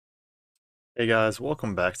Hey guys,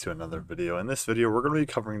 welcome back to another video. In this video, we're going to be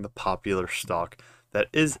covering the popular stock that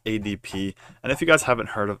is ADP. And if you guys haven't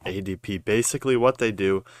heard of ADP, basically what they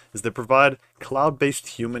do is they provide cloud-based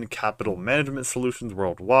human capital management solutions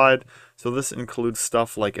worldwide. So this includes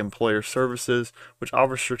stuff like employer services, which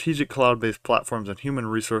offers strategic cloud-based platforms and human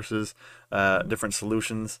resources, different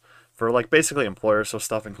solutions for like basically employers, so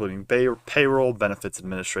stuff including payroll, benefits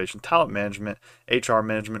administration, talent management, HR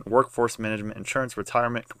management, workforce management, insurance,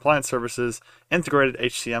 retirement, compliance services, integrated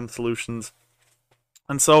HCM solutions.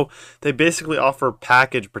 And so they basically offer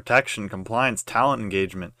package protection, compliance, talent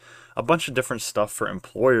engagement, a bunch of different stuff for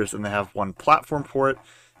employers, and they have one platform for it.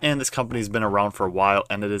 And this company's been around for a while,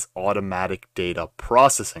 and it is automatic data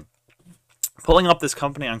processing. Pulling up this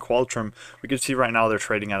company on Qualtrim, we can see right now they're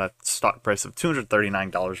trading at a stock price of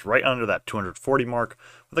 $239, right under that 240 mark,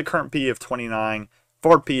 with a current PE of 29,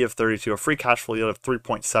 forward PE of 32, a free cash flow yield of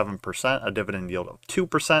 3.7%, a dividend yield of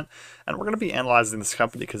 2%. And we're going to be analyzing this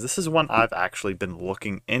company because this is one I've actually been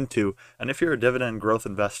looking into. And if you're a dividend growth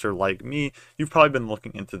investor like me, you've probably been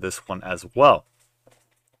looking into this one as well.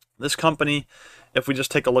 This company, if we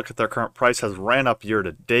just take a look at their current price, has ran up year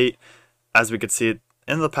to date. As we could see,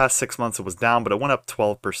 in the past 6 months it was down, but it went up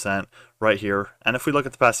 12% right here. And if we look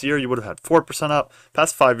at the past year, you would have had 4% up.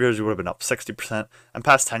 Past 5 years, you would have been up 60%. And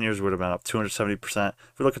past 10 years, you would have been up 270%.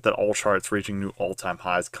 If we look at that all charts, reaching new all-time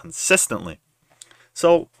highs consistently.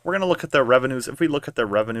 So we're going to look at their revenues. If we look at their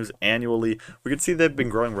revenues annually, we can see they've been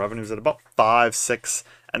growing revenues at about 5, 6,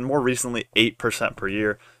 and more recently 8% per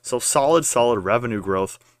year. So solid revenue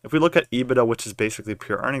growth. If we look at EBITDA, which is basically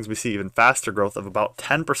pure earnings, we see even faster growth of about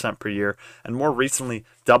 10% per year, and more recently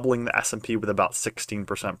doubling the S&P with about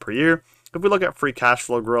 16% per year. If we look at free cash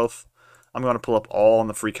flow growth, I'm going to pull up all on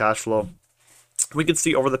the free cash flow. We can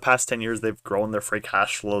see over the past 10 years, they've grown their free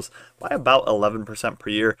cash flows by about 11% per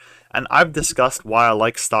year. And I've discussed why I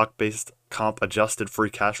like stock-based comp adjusted free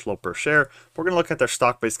cash flow per share. We're going to look at their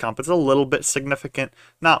stock-based comp. It's a little bit significant,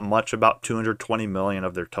 not much, about 220 million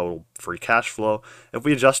of their total free cash flow. If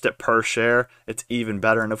we adjust it per share, it's even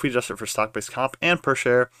better. And if we adjust it for stock-based comp and per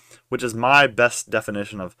share, which is my best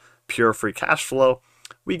definition of pure free cash flow,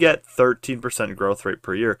 we get 13% growth rate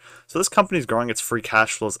per year. So this company is growing its free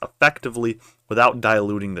cash flows effectively without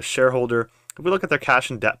diluting the shareholder. If we look at their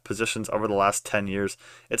cash and debt positions over the last 10 years,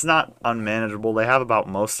 it's not unmanageable. They have about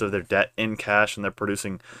most of their debt in cash, and they're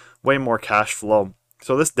producing way more cash flow.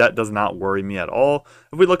 So this debt does not worry me at all.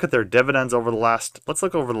 If we look at their dividends over the last, let's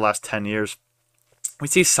look over the last 10 years. We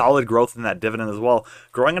see solid growth in that dividend as well,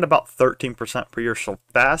 growing at about 13% per year. So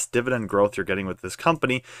fast dividend growth you're getting with this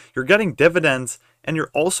company. You're getting dividends, and you're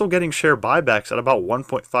also getting share buybacks at about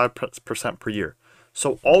 1.5% per year.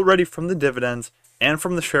 So already from the dividends and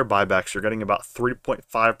from the share buybacks, you're getting about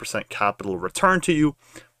 3.5% capital return to you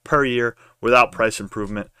per year without price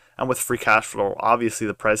improvement. And with free cash flow, obviously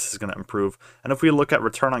the price is going to improve. And if we look at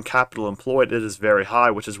return on capital employed, it is very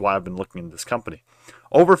high, which is why I've been looking into this company.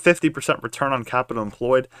 Over 50% return on capital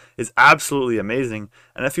employed is absolutely amazing.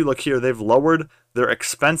 And if you look here, they've lowered their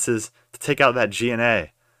expenses to take out that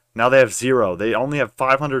G&A. Now they have zero. They only have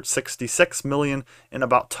 566 million in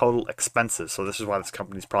about total expenses. So this is why this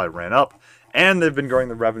company's probably ran up. And they've been growing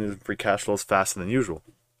the revenues and free cash flows faster than usual.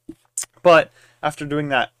 But after doing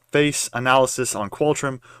that face analysis on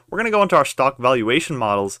Qualtrim, we're going to go into our stock valuation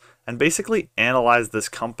models and basically analyze this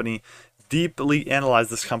company, deeply analyze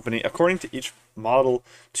this company according to each model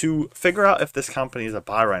to figure out if this company is a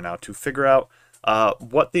buy right now, to figure out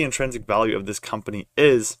what the intrinsic value of this company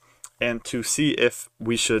is, and to see if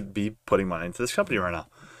we should be putting money into this company right now.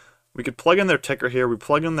 We could plug in their ticker here. We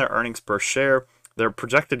plug in their earnings per share, their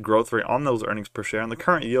projected growth rate on those earnings per share, and the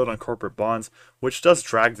current yield on corporate bonds, which does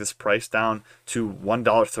drag this price down to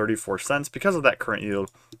 $1.34 because of that current yield.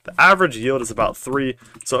 The average yield is about 3,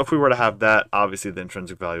 so if we were to have that, obviously the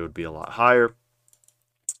intrinsic value would be a lot higher.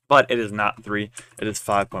 But it is not 3, it is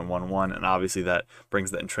 5.11, and obviously that brings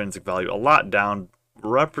the intrinsic value a lot down,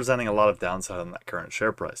 representing a lot of downside on that current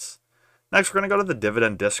share price. Next, we're going to go to the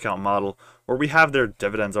dividend discount model, where we have their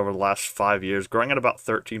dividends over the last 5 years growing at about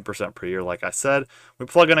 13% per year. Like I said, we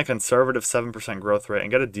plug in a conservative 7% growth rate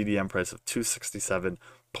and get a DDM price of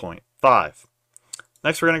 267.5.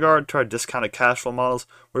 Next, we're going to go to our discounted cash flow models,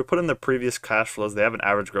 where we put in the previous cash flows. They have an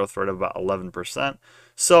average growth rate of about 11%.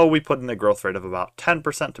 So we put in a growth rate of about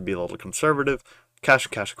 10% to be a little conservative. Cash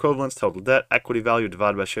and cash equivalents, total debt, equity value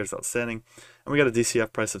divided by shares outstanding. And we got a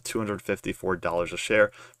DCF price of $254 a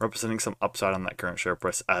share, representing some upside on that current share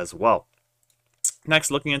price as well.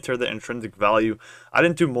 Next, looking into the intrinsic value, I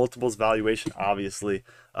didn't do multiples valuation, obviously,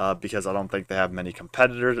 because I don't think they have many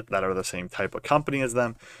competitors that are the same type of company as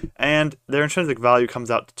them. And their intrinsic value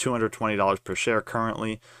comes out to $220 per share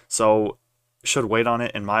currently. So should wait on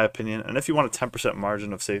it, in my opinion. And if you want a 10%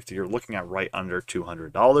 margin of safety, you're looking at right under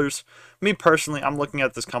 $200. Me personally, I'm looking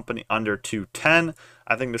at this company under 210.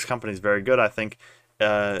 I think this company is very good. I think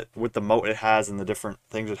with the moat it has and the different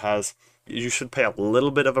things it has, you should pay a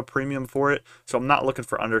little bit of a premium for it. So I'm not looking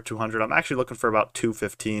for under 200. I'm actually looking for about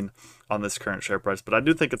 215 on this current share price, but I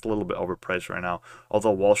do think it's a little bit overpriced right now,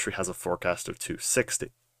 although Wall Street has a forecast of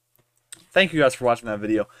 260. Thank you guys for watching that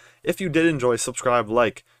video. If you did enjoy, subscribe,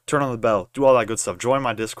 like, turn on the bell, do all that good stuff. Join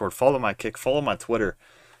my Discord, follow my Kick, follow my Twitter.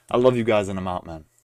 I love you guys and I'm out, man.